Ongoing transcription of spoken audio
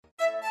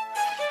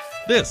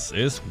This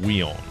is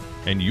WION,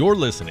 and you're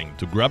listening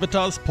to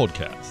Gravitas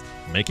podcast,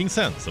 making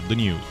sense of the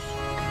news.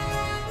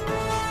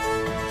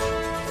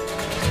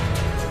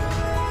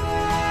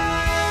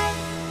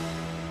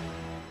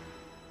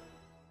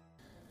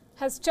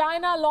 Has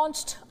China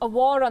launched a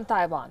war on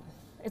Taiwan?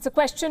 It's a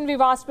question we've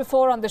asked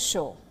before on the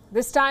show.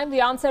 This time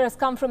the answer has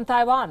come from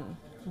Taiwan.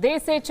 They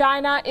say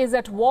China is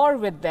at war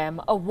with them,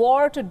 a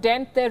war to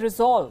dent their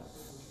resolve.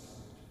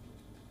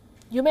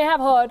 You may have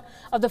heard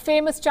of the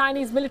famous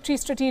Chinese military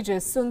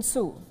strategist Sun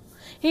Tzu.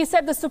 He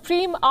said the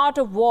supreme art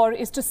of war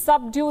is to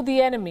subdue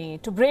the enemy,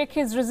 to break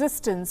his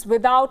resistance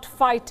without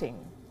fighting.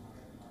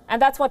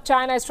 And that's what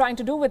China is trying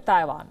to do with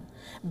Taiwan.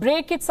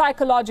 Break it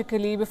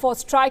psychologically before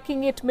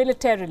striking it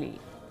militarily.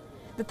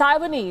 The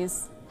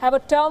Taiwanese have a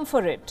term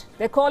for it.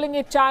 They're calling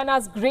it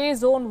China's grey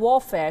zone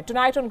warfare.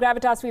 Tonight on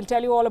Gravitas, we'll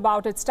tell you all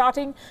about it,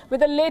 starting with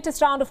the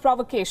latest round of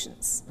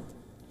provocations.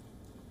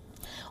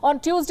 On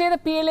Tuesday, the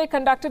PLA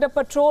conducted a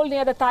patrol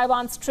near the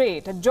Taiwan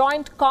Strait, a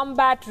joint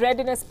combat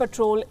readiness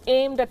patrol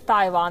aimed at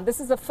Taiwan.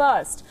 This is the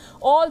first.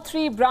 All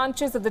three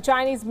branches of the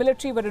Chinese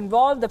military were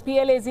involved. The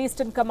PLA's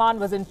Eastern Command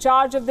was in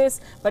charge of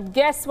this. But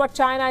guess what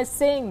China is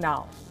saying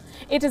now?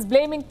 It is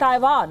blaming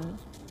Taiwan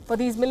for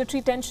these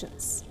military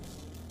tensions.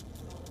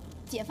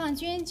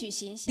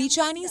 The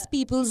Chinese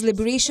People's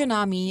Liberation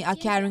Army are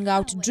carrying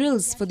out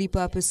drills for the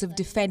purpose of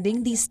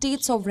defending the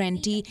state's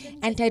sovereignty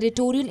and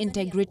territorial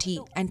integrity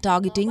and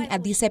targeting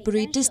at the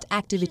separatist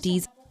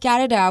activities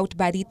carried out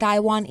by the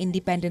Taiwan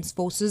Independence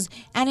Forces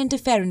and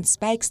interference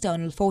by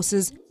external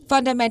forces.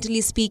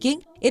 Fundamentally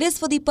speaking, it is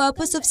for the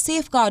purpose of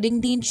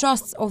safeguarding the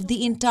interests of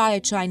the entire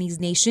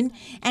Chinese nation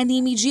and the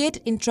immediate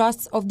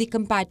interests of the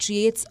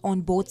compatriots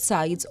on both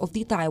sides of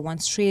the Taiwan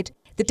Strait.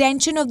 The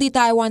tension of the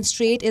Taiwan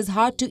Strait is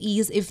hard to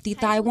ease if the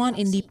Taiwan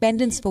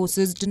Independence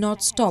Forces do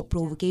not stop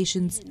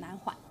provocations.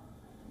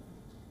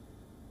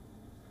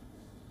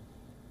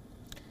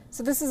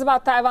 So this is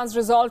about Taiwan's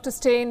resolve to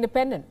stay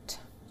independent.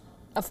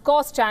 Of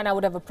course, China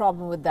would have a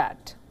problem with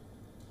that.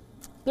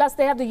 Plus,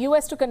 they have the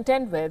US to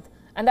contend with,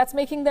 and that's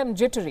making them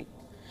jittery.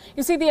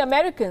 You see, the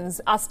Americans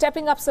are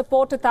stepping up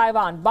support to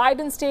Taiwan.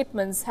 Biden's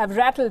statements have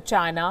rattled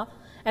China.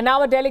 And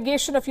now a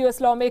delegation of US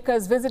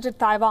lawmakers visited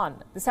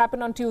Taiwan. This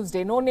happened on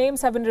Tuesday. No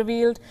names have been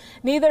revealed.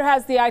 Neither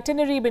has the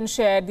itinerary been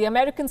shared. The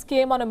Americans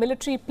came on a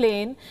military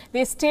plane.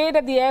 They stayed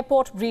at the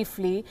airport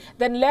briefly,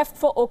 then left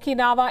for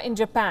Okinawa in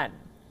Japan.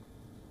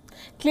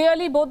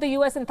 Clearly, both the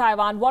US and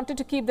Taiwan wanted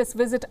to keep this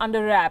visit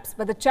under wraps,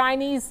 but the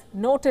Chinese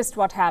noticed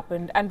what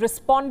happened and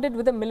responded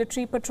with a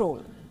military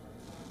patrol.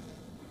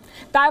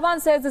 Taiwan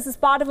says this is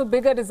part of a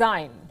bigger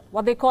design,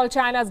 what they call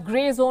China's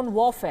grey zone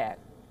warfare.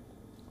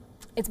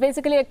 It's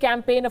basically a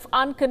campaign of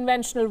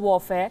unconventional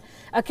warfare,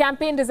 a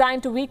campaign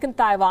designed to weaken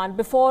Taiwan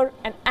before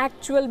an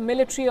actual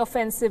military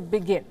offensive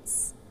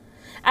begins.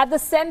 At the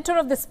center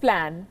of this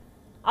plan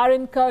are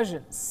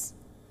incursions.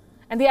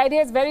 And the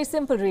idea is very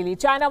simple, really.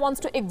 China wants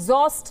to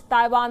exhaust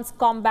Taiwan's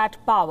combat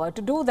power.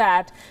 To do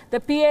that, the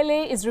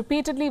PLA is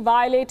repeatedly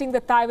violating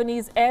the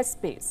Taiwanese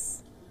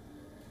airspace.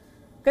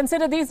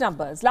 Consider these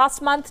numbers.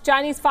 Last month,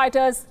 Chinese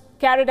fighters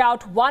carried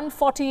out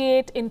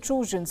 148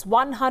 intrusions,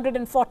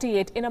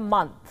 148 in a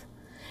month.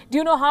 Do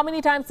you know how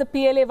many times the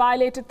PLA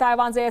violated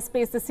Taiwan's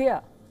airspace this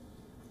year?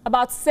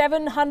 About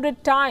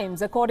 700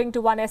 times, according to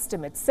one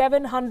estimate.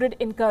 700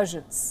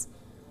 incursions.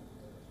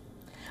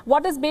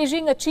 What does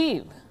Beijing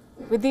achieve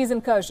with these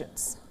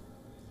incursions?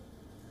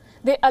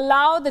 They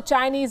allow the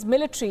Chinese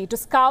military to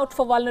scout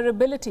for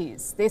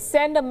vulnerabilities. They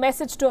send a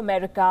message to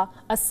America,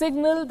 a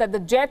signal that the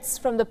jets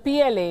from the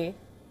PLA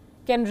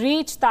can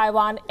reach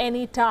Taiwan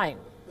any time.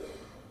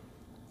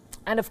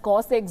 And of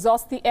course, they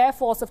exhaust the air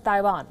force of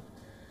Taiwan.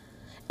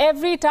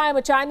 Every time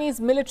a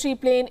Chinese military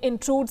plane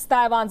intrudes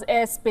Taiwan's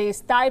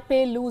airspace,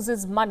 Taipei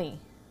loses money.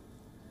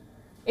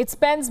 It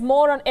spends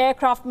more on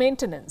aircraft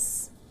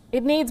maintenance.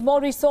 It needs more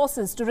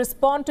resources to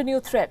respond to new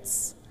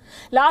threats.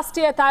 Last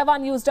year,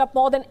 Taiwan used up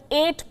more than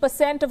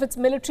 8% of its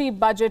military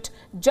budget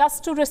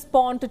just to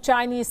respond to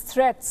Chinese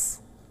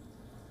threats.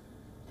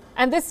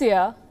 And this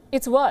year,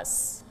 it's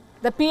worse.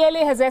 The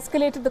PLA has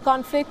escalated the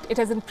conflict. It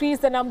has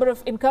increased the number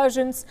of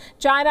incursions.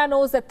 China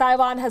knows that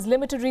Taiwan has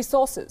limited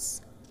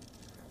resources.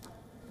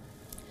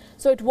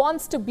 So it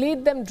wants to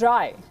bleed them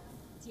dry.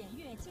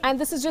 And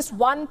this is just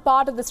one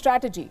part of the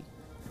strategy.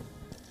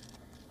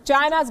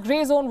 China's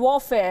grey zone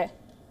warfare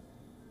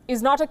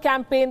is not a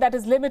campaign that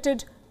is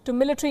limited to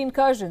military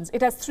incursions.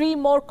 It has three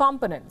more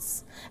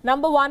components.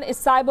 Number one is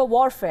cyber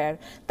warfare.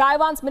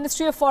 Taiwan's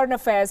Ministry of Foreign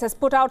Affairs has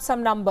put out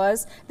some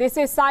numbers. They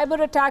say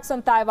cyber attacks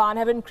on Taiwan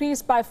have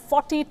increased by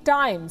 40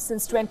 times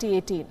since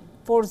 2018,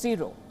 40.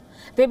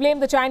 They blame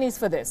the Chinese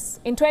for this.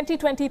 In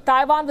 2020,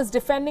 Taiwan was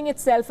defending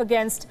itself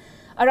against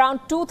around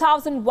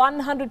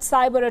 2,100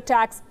 cyber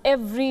attacks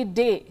every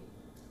day.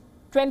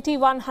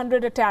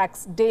 2,100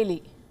 attacks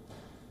daily.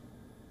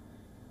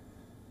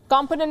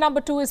 Component number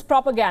two is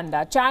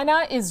propaganda.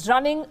 China is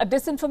running a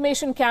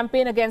disinformation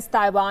campaign against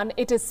Taiwan.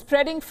 It is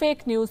spreading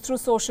fake news through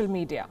social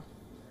media.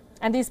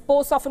 And these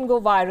posts often go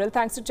viral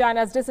thanks to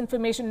China's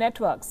disinformation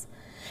networks.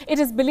 It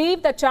is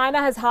believed that China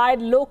has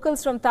hired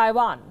locals from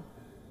Taiwan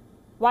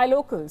Why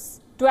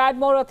locals? To add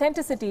more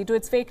authenticity to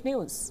its fake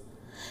news.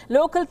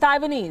 Local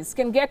Taiwanese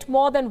can get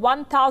more than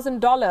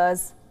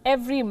 $1,000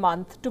 every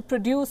month to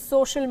produce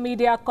social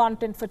media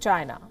content for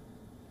China.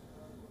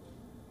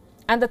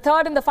 And the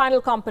third and the final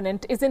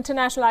component is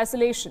international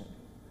isolation.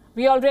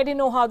 We already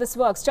know how this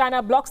works.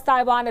 China blocks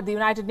Taiwan at the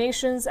United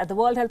Nations, at the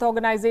World Health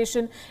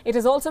Organization. It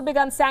has also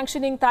begun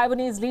sanctioning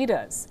Taiwanese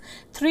leaders.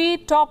 3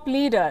 top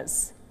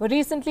leaders were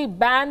recently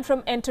banned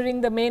from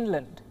entering the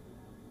mainland.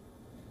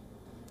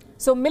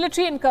 So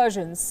military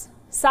incursions,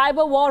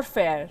 cyber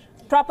warfare,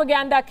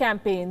 propaganda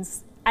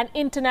campaigns, and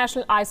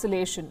international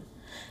isolation.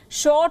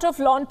 Short of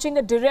launching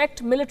a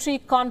direct military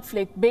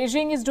conflict,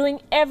 Beijing is doing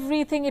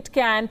everything it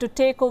can to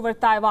take over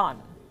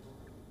Taiwan.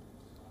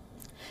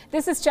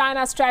 This is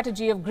China's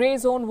strategy of grey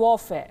zone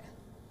warfare.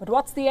 But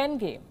what's the end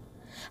game?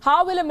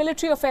 How will a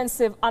military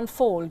offensive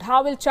unfold?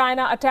 How will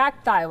China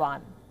attack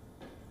Taiwan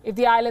if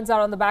the islands are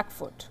on the back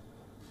foot?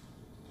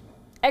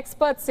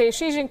 Experts say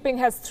Xi Jinping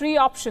has 3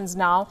 options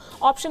now.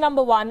 Option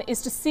number 1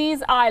 is to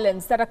seize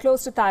islands that are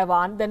close to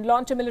Taiwan, then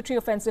launch a military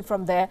offensive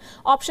from there.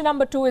 Option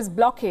number 2 is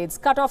blockades,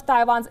 cut off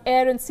Taiwan's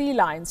air and sea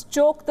lines,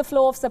 choke the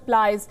flow of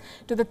supplies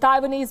to the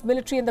Taiwanese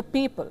military and the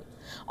people.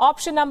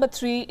 Option number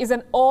 3 is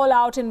an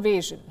all-out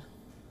invasion.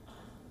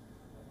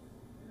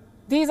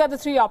 These are the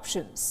 3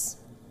 options.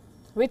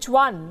 Which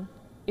one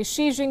is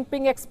Xi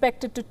Jinping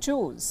expected to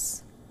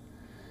choose?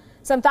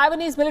 Some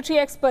Taiwanese military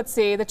experts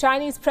say the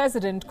Chinese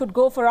president could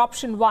go for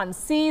option 1,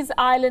 seize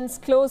islands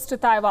close to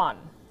Taiwan.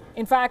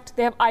 In fact,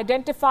 they have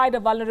identified a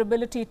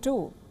vulnerability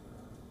too,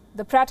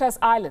 the Pratas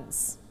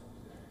Islands.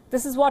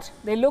 This is what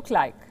they look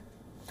like.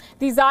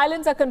 These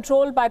islands are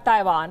controlled by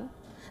Taiwan.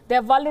 They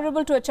are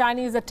vulnerable to a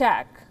Chinese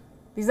attack.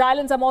 These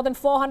islands are more than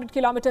 400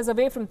 kilometers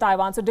away from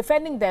Taiwan, so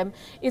defending them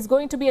is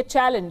going to be a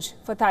challenge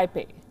for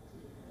Taipei.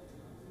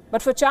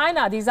 But for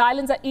China, these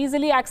islands are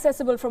easily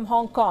accessible from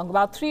Hong Kong,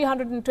 about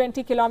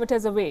 320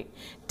 kilometers away.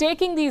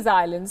 Taking these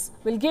islands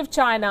will give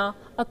China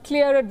a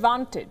clear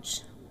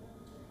advantage.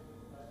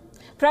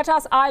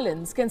 Pratas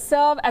Islands can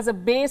serve as a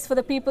base for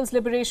the People's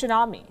Liberation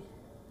Army.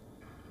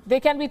 They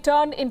can be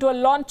turned into a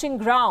launching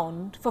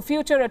ground for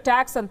future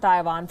attacks on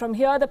Taiwan. From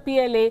here, the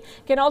PLA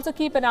can also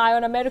keep an eye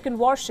on American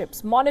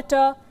warships,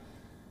 monitor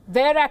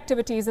their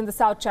activities in the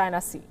South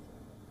China Sea.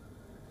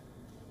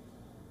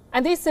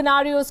 And these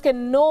scenarios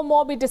can no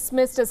more be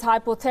dismissed as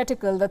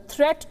hypothetical. The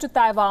threat to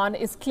Taiwan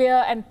is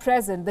clear and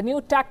present. The new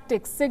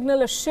tactics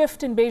signal a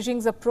shift in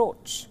Beijing's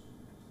approach.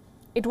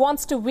 It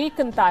wants to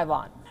weaken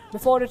Taiwan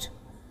before it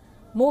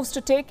moves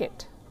to take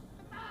it.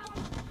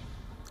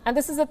 And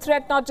this is a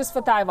threat not just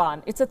for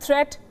Taiwan. It's a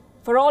threat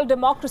for all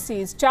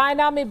democracies.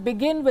 China may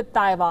begin with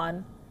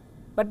Taiwan,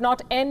 but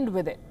not end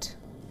with it.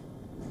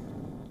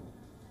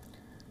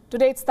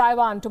 Today it's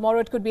Taiwan, tomorrow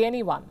it could be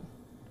anyone.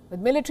 With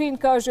military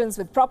incursions,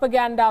 with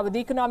propaganda, with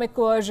economic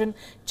coercion,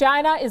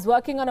 China is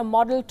working on a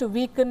model to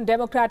weaken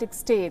democratic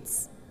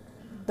states.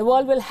 The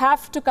world will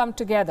have to come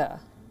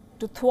together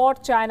to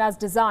thwart China's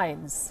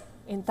designs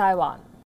in Taiwan.